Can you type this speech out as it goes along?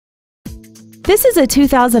This is a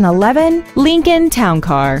 2011 Lincoln Town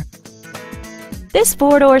Car. This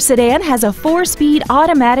four-door sedan has a 4-speed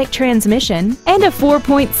automatic transmission and a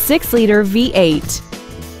 4.6-liter V8.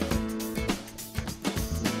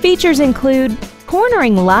 Features include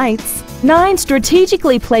cornering lights, 9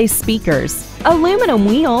 strategically placed speakers, aluminum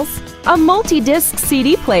wheels, a multi-disc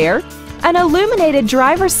CD player, an illuminated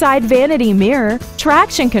driver's side vanity mirror,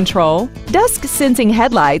 traction control, dusk-sensing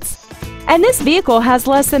headlights, and this vehicle has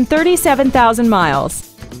less than 37,000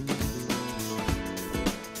 miles.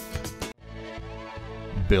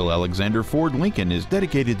 Bill Alexander Ford Lincoln is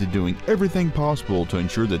dedicated to doing everything possible to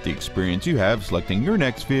ensure that the experience you have selecting your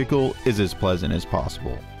next vehicle is as pleasant as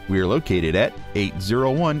possible. We are located at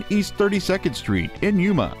 801 East 32nd Street in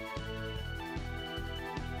Yuma.